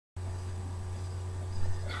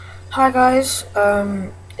Hi guys,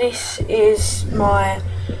 this is my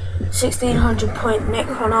 1600 point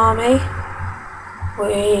necron army.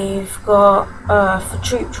 We've got, for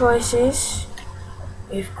troop choices,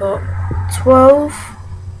 we've got 12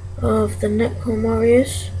 of the necron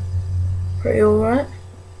warriors, pretty alright.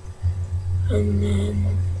 And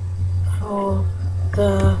then for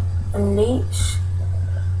the elites,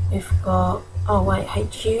 we've got,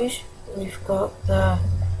 HQs, we've got the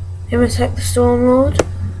Imitate the Stormlord.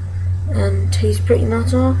 And he's pretty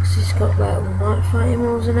nutter because he's got like all night fighting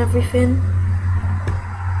walls and everything.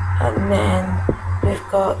 And then we've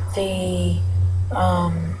got the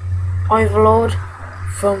Overlord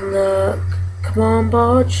from the command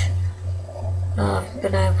barge. I haven't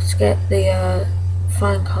been able to get the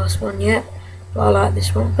Finecast one yet, but I like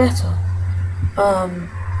this one better.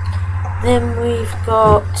 Then we've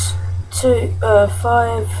got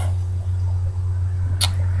five.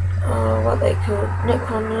 What they call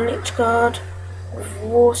necron lich guard with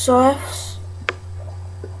war scythes,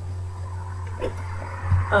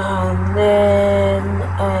 and then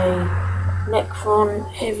a necron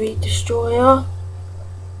heavy destroyer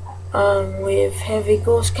with heavy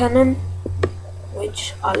gorse cannon,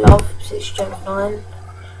 which I love, 6 strength 9.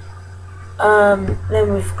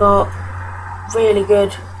 Then we've got really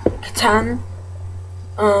good Catan,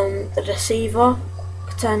 the Deceiver,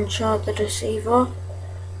 Catan Shard the Deceiver.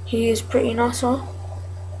 He is pretty nutter.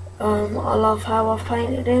 I love how I've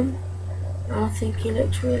painted him. I think he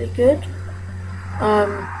looks really good.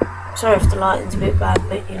 Sorry if the lighting's a bit bad,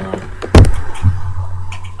 but you know.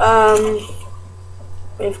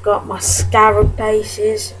 We've got my Scarab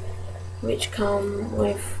bases, which come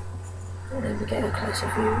with. Let me get a closer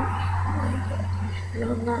view.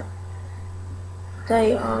 On that,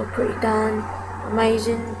 they are pretty damn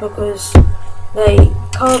amazing because they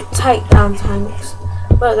can't take down tanks,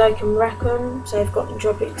 but they can wreck them, so they've got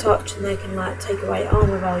entropic touch and they can like take away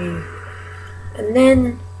armor value. And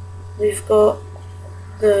then we've got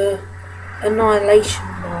the Annihilation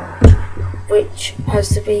March, which has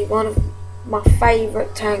to be one of my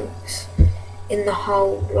favourite tanks in the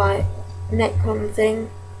whole like necron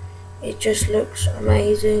thing. It just looks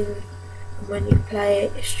amazing, and when you play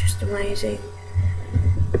it, it's just amazing.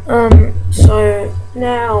 So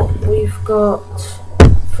now we've got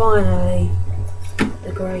finally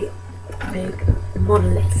the great big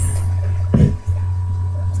monolith.